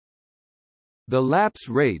The lapse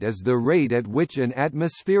rate is the rate at which an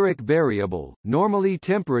atmospheric variable, normally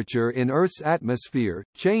temperature in Earth's atmosphere,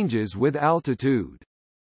 changes with altitude.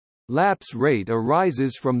 Lapse rate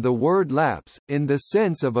arises from the word lapse, in the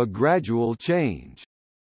sense of a gradual change.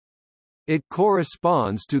 It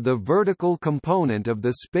corresponds to the vertical component of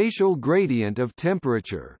the spatial gradient of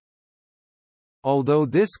temperature. Although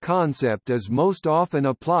this concept is most often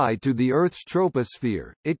applied to the Earth's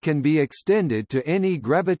troposphere, it can be extended to any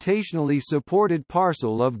gravitationally supported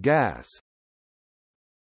parcel of gas.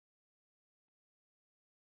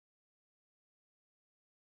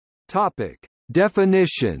 Topic: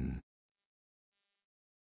 Definition.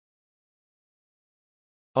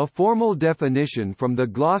 A formal definition from the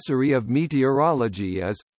Glossary of Meteorology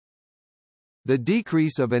is the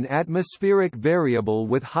decrease of an atmospheric variable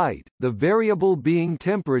with height, the variable being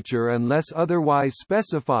temperature unless otherwise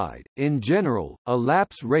specified. In general, a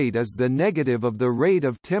lapse rate is the negative of the rate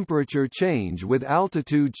of temperature change with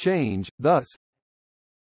altitude change, thus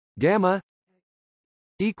gamma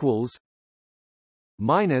equals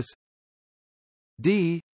minus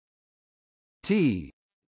d t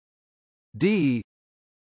d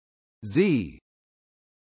z.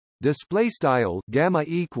 Display style gamma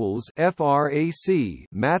equals frac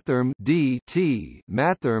mathrm d t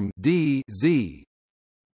mathrm d z,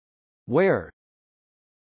 where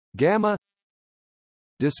gamma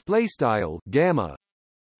display style gamma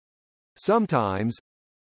sometimes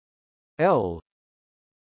L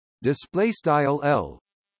display style L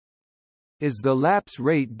is the lapse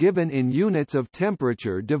rate given in units of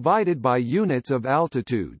temperature divided by units of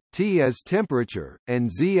altitude. T is temperature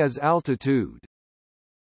and z is altitude.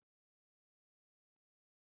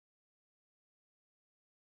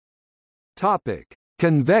 Topic: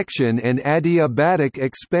 Convection and adiabatic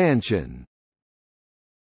expansion.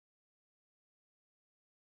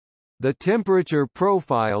 The temperature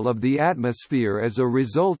profile of the atmosphere is a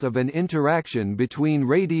result of an interaction between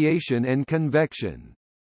radiation and convection.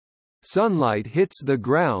 Sunlight hits the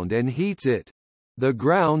ground and heats it. The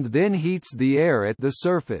ground then heats the air at the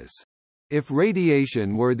surface. If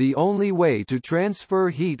radiation were the only way to transfer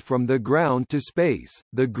heat from the ground to space,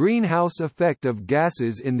 the greenhouse effect of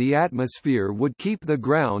gases in the atmosphere would keep the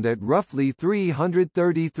ground at roughly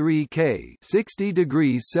 333 K (60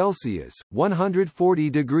 degrees Celsius, 140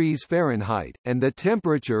 degrees Fahrenheit), and the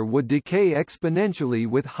temperature would decay exponentially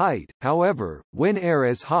with height. However, when air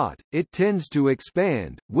is hot, it tends to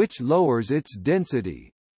expand, which lowers its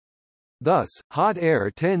density. Thus, hot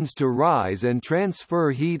air tends to rise and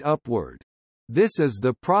transfer heat upward. This is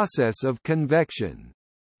the process of convection.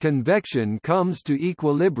 Convection comes to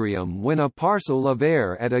equilibrium when a parcel of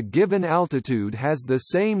air at a given altitude has the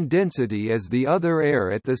same density as the other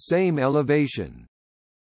air at the same elevation.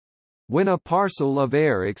 When a parcel of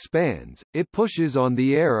air expands, it pushes on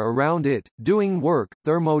the air around it, doing work,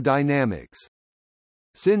 thermodynamics.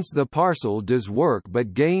 Since the parcel does work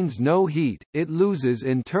but gains no heat, it loses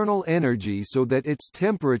internal energy so that its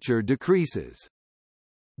temperature decreases.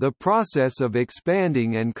 The process of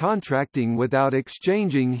expanding and contracting without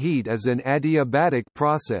exchanging heat is an adiabatic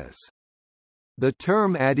process. The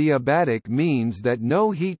term adiabatic means that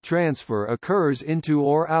no heat transfer occurs into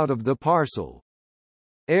or out of the parcel.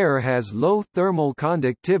 Air has low thermal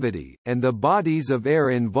conductivity, and the bodies of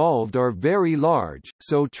air involved are very large,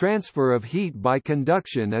 so transfer of heat by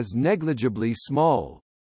conduction is negligibly small.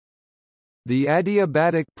 The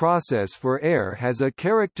adiabatic process for air has a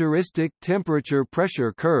characteristic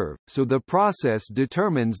temperature-pressure curve, so the process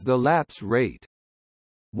determines the lapse rate.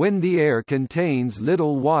 When the air contains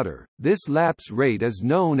little water, this lapse rate is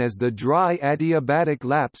known as the dry adiabatic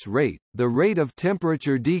lapse rate. The rate of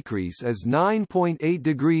temperature decrease is 9.8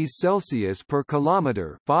 degrees Celsius per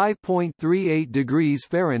kilometer, 5.38 degrees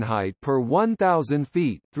Fahrenheit per 1,000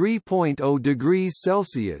 feet, 3.0 degrees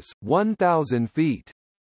Celsius, 1,000 feet.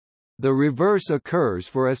 The reverse occurs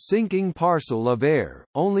for a sinking parcel of air.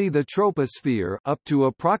 Only the troposphere, up to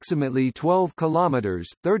approximately 12 kilometers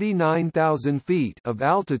 (39,000 feet) of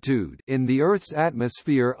altitude in the Earth's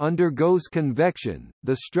atmosphere, undergoes convection.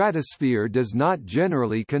 The stratosphere does not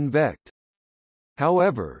generally convect.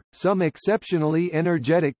 However, some exceptionally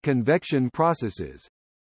energetic convection processes,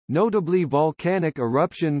 notably volcanic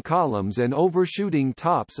eruption columns and overshooting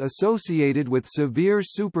tops associated with severe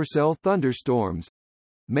supercell thunderstorms,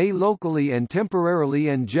 may locally and temporarily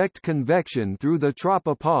inject convection through the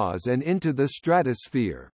tropopause and into the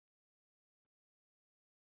stratosphere.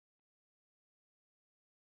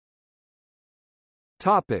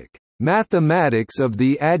 Topic: Mathematics of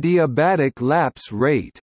the adiabatic lapse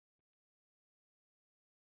rate.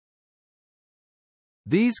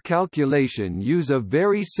 These calculations use a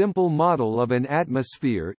very simple model of an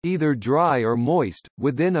atmosphere, either dry or moist,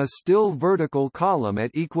 within a still vertical column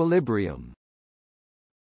at equilibrium.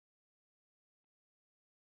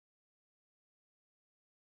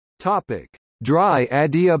 Topic: Dry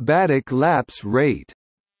adiabatic lapse rate.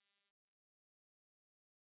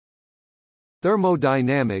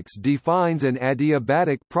 Thermodynamics defines an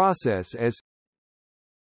adiabatic process as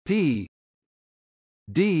P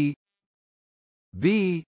d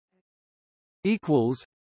V equals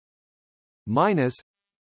minus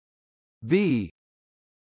V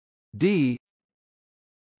d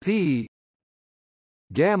P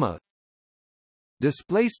gamma.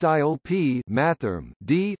 Display style P mathrm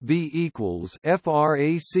d V equals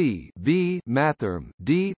frac V mathrm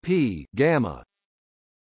d P gamma.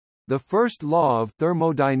 The first law of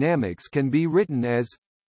thermodynamics can be written as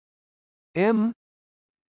m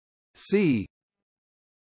c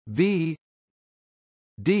V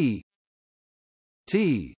d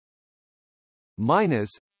T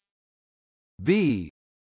minus V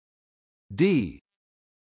d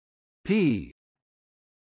P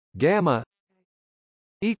gamma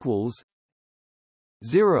equals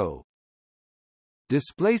 0.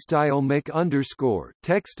 Display style make underscore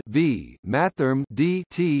text V mathrm d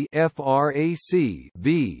T frac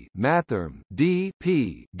V mathrm d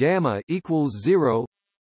P gamma equals 0.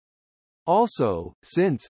 Also,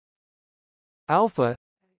 since alpha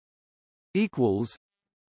equals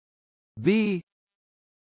V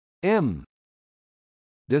m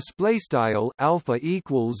display style alpha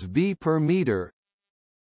equals V per meter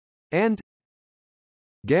and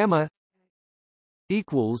gamma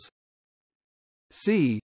equals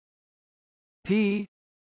C P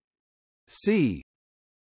C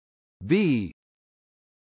V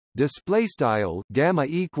display style gamma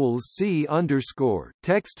equals C underscore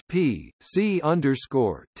text P C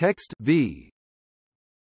underscore text V.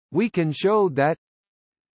 We can show that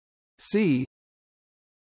C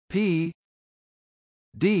P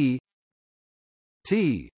d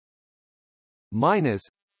T minus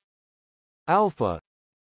alpha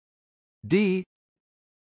d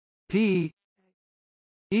P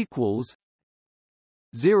equals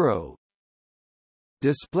 0.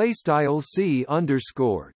 Display style C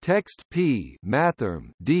underscore text P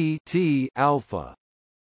mathrm d T alpha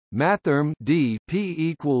mathrm d P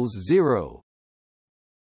equals 0,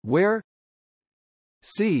 where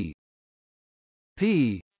C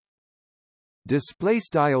P display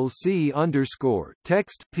style C underscore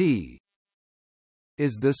text P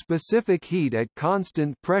is the specific heat at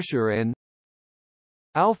constant pressure and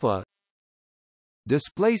alpha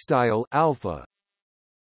display style alpha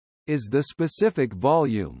is the specific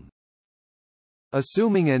volume.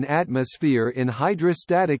 Assuming an atmosphere in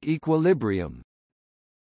hydrostatic equilibrium,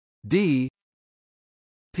 d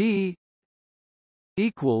P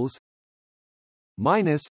equals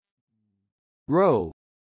minus rho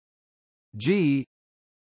G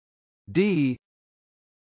d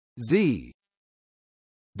Z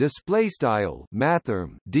display style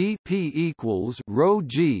mathrm d P equals rho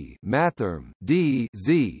G mathrm d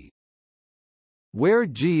Z, where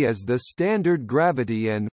G is the standard gravity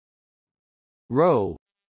and rho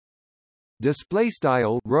display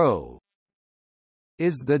style rho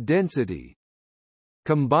is the density.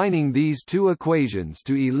 Combining these two equations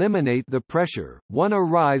to eliminate the pressure, one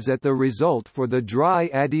arrives at the result for the dry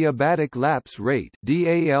adiabatic lapse rate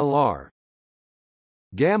DALR.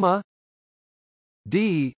 Gamma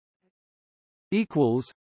d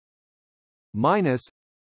equals minus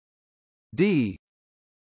d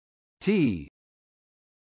T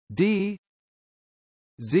d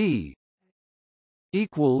Z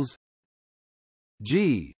equals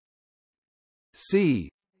G C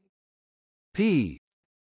P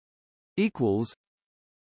equals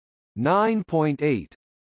 9.8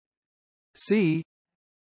 C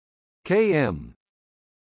km.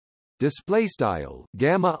 Display style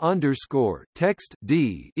gamma underscore text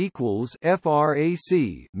d equals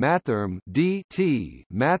frac mathrm d T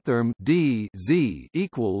mathrm d Z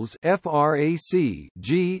equals frac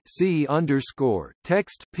G C underscore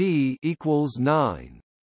text P equals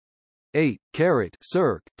 9.8 caret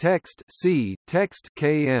circ text C text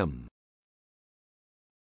km.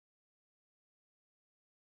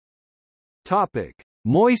 Topic: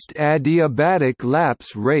 Moist adiabatic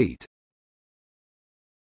lapse rate.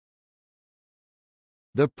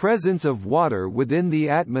 The presence of water within the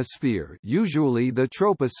atmosphere, usually the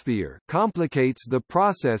troposphere, complicates the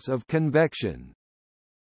process of convection.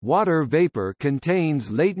 Water vapor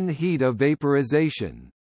contains latent heat of vaporization.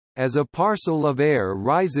 As a parcel of air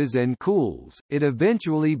rises and cools, it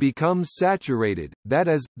eventually becomes saturated, that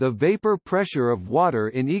is, the vapor pressure of water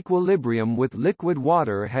in equilibrium with liquid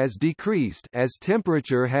water has decreased as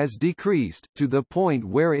temperature has decreased, to the point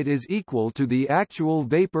where it is equal to the actual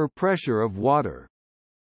vapor pressure of water.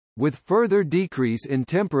 With further decrease in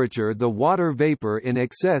temperature, the water vapor in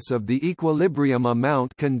excess of the equilibrium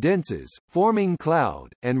amount condenses, forming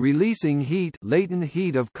cloud, and releasing heat, latent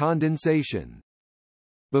heat of condensation.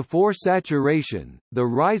 Before saturation, the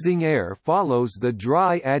rising air follows the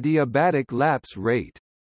dry adiabatic lapse rate.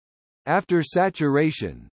 After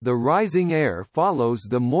saturation, the rising air follows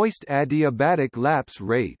the moist adiabatic lapse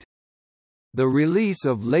rate. The release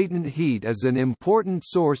of latent heat is an important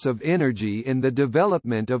source of energy in the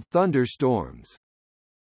development of thunderstorms.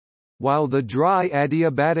 While the dry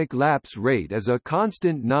adiabatic lapse rate is a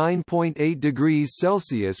constant 9.8 degrees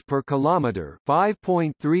Celsius per kilometer,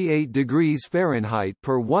 5.38 degrees Fahrenheit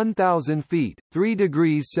per 1,000 feet, 3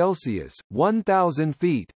 degrees Celsius, 1,000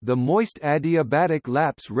 feet, the moist adiabatic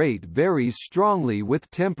lapse rate varies strongly with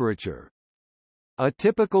temperature. A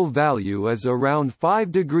typical value is around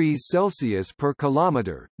 5 degrees Celsius per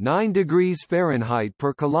kilometer, 9 degrees Fahrenheit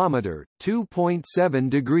per kilometer, 2.7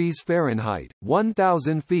 degrees Fahrenheit,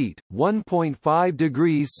 1,000 feet, 1.5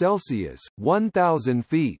 degrees Celsius, 1,000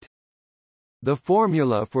 feet. The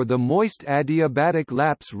formula for the moist adiabatic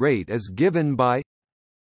lapse rate is given by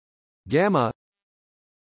gamma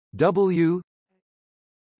W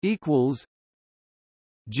equals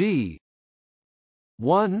G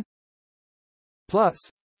 1 plus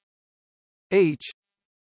H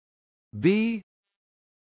V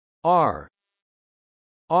R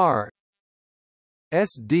R S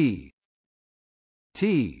D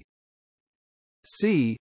T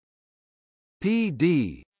C P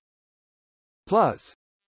D plus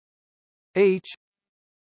H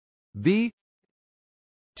V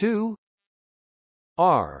 2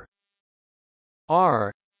 R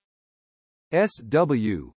R S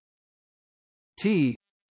W T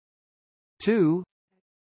 2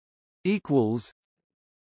 equals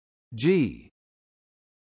G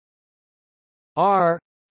R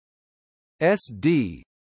S D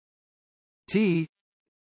T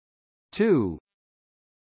 2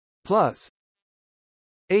 plus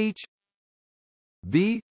H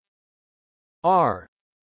V R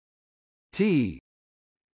T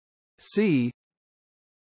C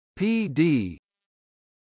P D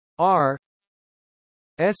R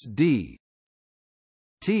S D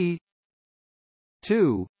T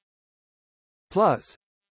 2 plus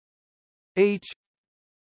H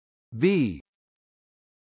V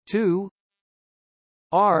 2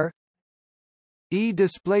 R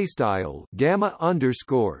display style gamma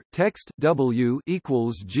underscore text W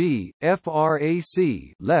equals G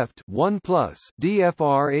frac left 1 plus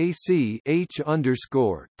dfrac H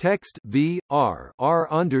underscore text V R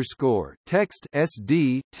R underscore text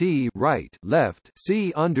SD T right left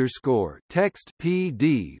C underscore text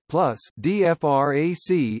PD plus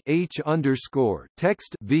dfrac H underscore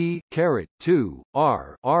text V caret 2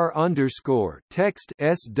 R R underscore text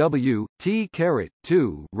SW T caret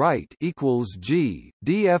 2 right equals G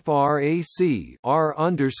dfrac R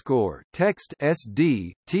underscore text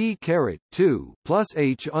SD T caret 2 plus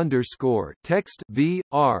H underscore text V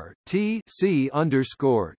R T C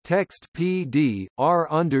underscore text PD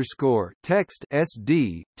R underscore text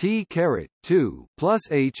SD T caret 2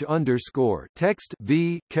 plus H underscore text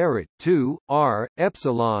V caret 2 R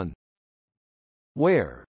epsilon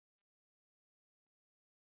where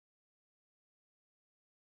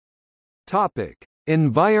topic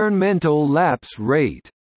environmental lapse rate.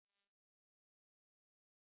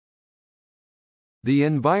 The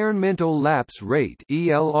environmental lapse rate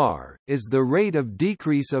 (ELR) is the rate of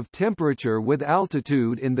decrease of temperature with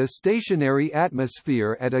altitude in the stationary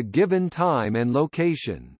atmosphere at a given time and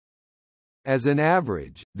location. As an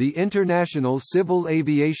average, the International Civil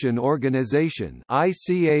Aviation Organization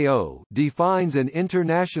 (ICAO) defines an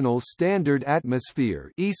international standard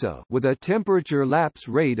atmosphere (ISA) with a temperature lapse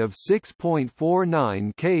rate of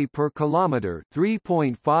 6.49 K per kilometer,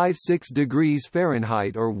 3.56 degrees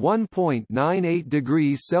Fahrenheit or 1.98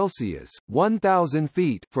 degrees Celsius, 1,000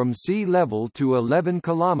 feet from sea level to 11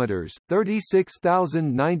 kilometers,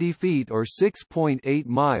 36,090 feet or 6.8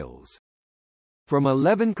 miles. From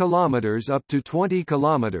 11 kilometers up to 20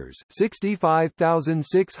 kilometers,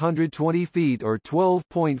 65,620 feet or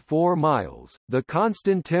 12.4 miles, the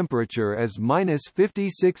constant temperature is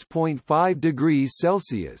 -56.5 degrees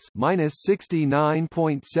Celsius,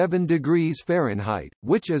 -69.7 degrees Fahrenheit,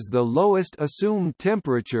 which is the lowest assumed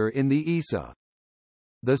temperature in the ISA.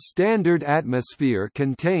 The standard atmosphere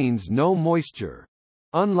contains no moisture.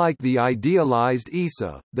 Unlike the idealized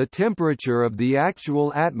ESA, the temperature of the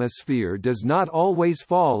actual atmosphere does not always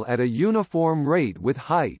fall at a uniform rate with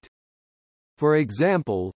height. For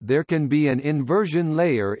example, there can be an inversion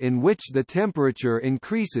layer in which the temperature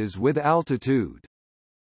increases with altitude.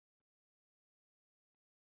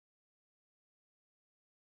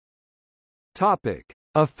 Topic: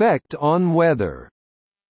 Effect on weather.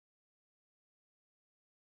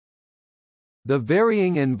 The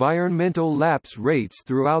varying environmental lapse rates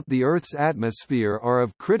throughout the Earth's atmosphere are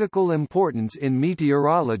of critical importance in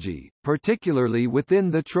meteorology, particularly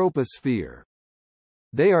within the troposphere.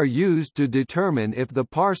 They are used to determine if the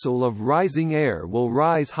parcel of rising air will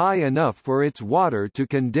rise high enough for its water to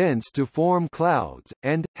condense to form clouds,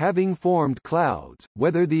 and, having formed clouds,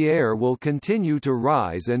 whether the air will continue to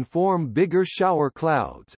rise and form bigger shower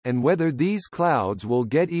clouds, and whether these clouds will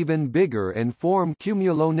get even bigger and form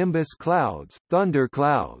cumulonimbus clouds, thunder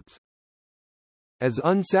clouds. As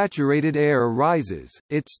unsaturated air rises,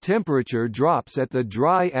 its temperature drops at the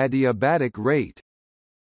dry adiabatic rate.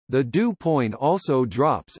 The dew point also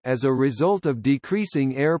drops as a result of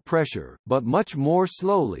decreasing air pressure, but much more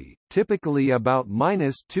slowly, typically about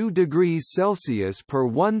 -2 degrees Celsius per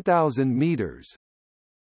 1,000 meters.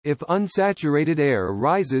 If unsaturated air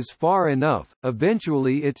rises far enough,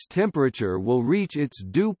 eventually its temperature will reach its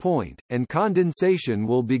dew point, and condensation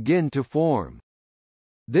will begin to form.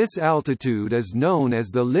 This altitude is known as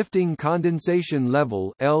the lifting condensation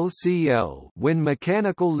level (LCL) when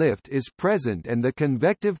mechanical lift is present, and the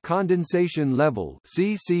convective condensation level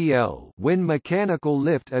 (CCL) when mechanical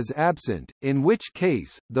lift is absent, in which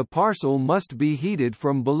case, the parcel must be heated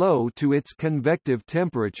from below to its convective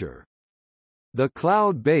temperature. The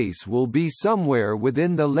cloud base will be somewhere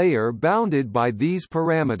within the layer bounded by these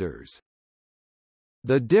parameters.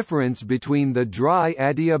 The difference between the dry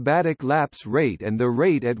adiabatic lapse rate and the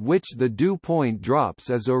rate at which the dew point drops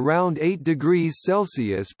is around 8 degrees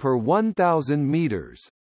Celsius per 1,000 meters.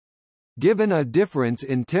 Given a difference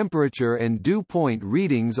in temperature and dew point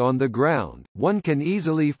readings on the ground, one can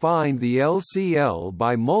easily find the LCL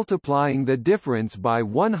by multiplying the difference by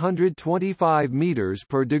 125 meters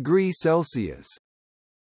per degree Celsius.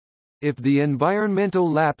 If the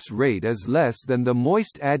environmental lapse rate is less than the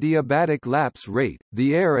moist adiabatic lapse rate,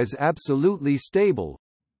 the air is absolutely stable.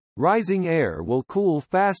 Rising air will cool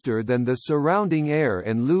faster than the surrounding air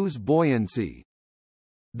and lose buoyancy.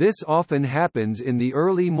 This often happens in the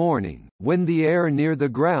early morning, when the air near the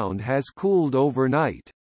ground has cooled overnight.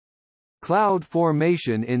 Cloud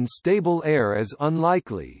formation in stable air is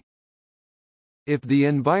unlikely. If the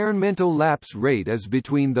environmental lapse rate is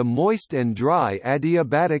between the moist and dry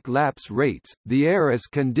adiabatic lapse rates, the air is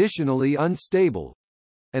conditionally unstable.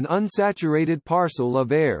 An unsaturated parcel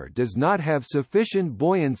of air does not have sufficient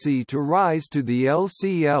buoyancy to rise to the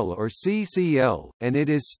LCL or CCL, and it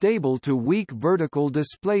is stable to weak vertical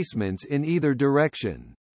displacements in either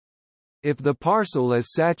direction. If the parcel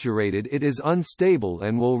is saturated, it is unstable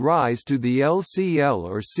and will rise to the LCL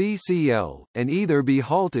or CCL, and either be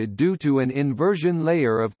halted due to an inversion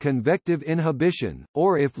layer of convective inhibition,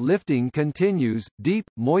 or if lifting continues, deep,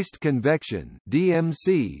 moist convection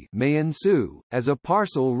 (DMC) may ensue, as a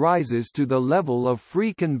parcel rises to the level of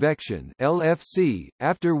free convection (LFC),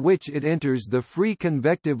 after which it enters the free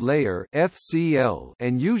convective layer (FCL)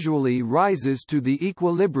 and usually rises to the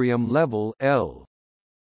equilibrium level (L).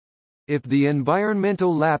 If the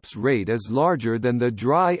environmental lapse rate is larger than the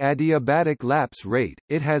dry adiabatic lapse rate,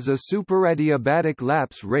 it has a superadiabatic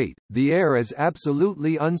lapse rate. The air is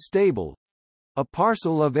absolutely unstable. A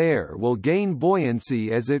parcel of air will gain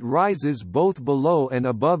buoyancy as it rises both below and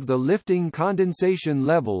above the lifting condensation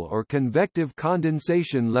level or convective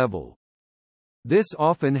condensation level. This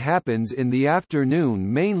often happens in the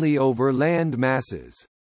afternoon, mainly over land masses.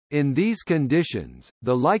 In these conditions,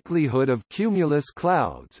 the likelihood of cumulus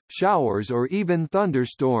clouds, showers or even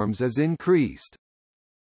thunderstorms is increased.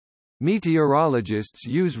 Meteorologists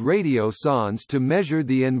use radiosondes to measure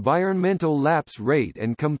the environmental lapse rate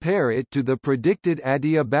and compare it to the predicted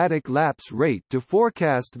adiabatic lapse rate to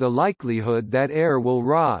forecast the likelihood that air will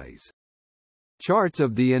rise. Charts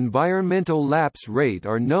of the environmental lapse rate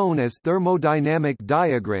are known as thermodynamic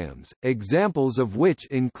diagrams, examples of which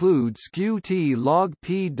include skew-T log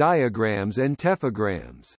P diagrams and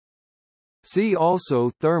tephograms. See also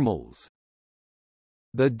thermals.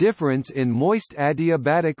 The difference in moist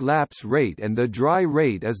adiabatic lapse rate and the dry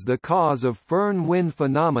rate is the cause of Foehn wind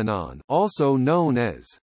phenomenon, also known as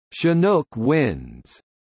Chinook winds,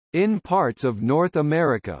 in parts of North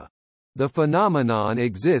America. The phenomenon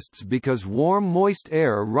exists because warm moist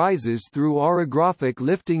air rises through orographic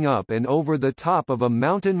lifting up and over the top of a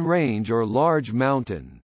mountain range or large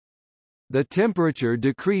mountain. The temperature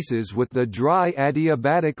decreases with the dry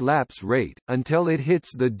adiabatic lapse rate, until it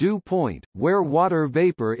hits the dew point, where water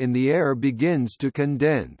vapor in the air begins to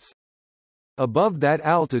condense. Above that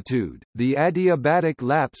altitude, the adiabatic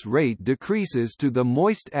lapse rate decreases to the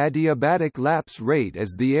moist adiabatic lapse rate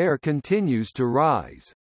as the air continues to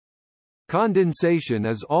rise. Condensation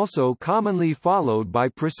is also commonly followed by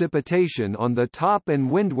precipitation on the top and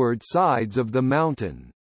windward sides of the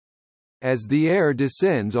mountain. As the air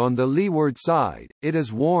descends on the leeward side, it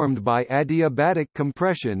is warmed by adiabatic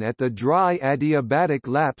compression at the dry adiabatic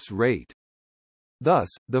lapse rate. Thus,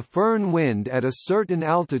 the firn wind at a certain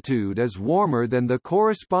altitude is warmer than the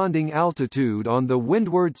corresponding altitude on the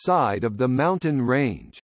windward side of the mountain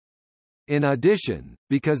range. In addition,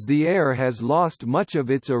 because the air has lost much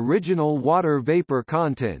of its original water vapor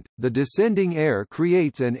content, the descending air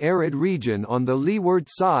creates an arid region on the leeward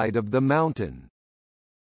side of the mountain.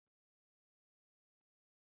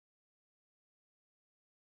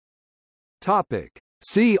 Topic.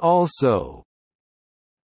 See also: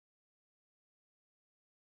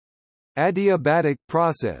 adiabatic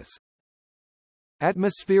process,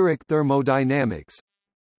 atmospheric thermodynamics,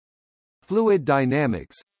 fluid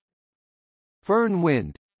dynamics, firn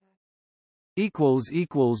wind.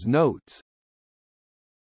 Notes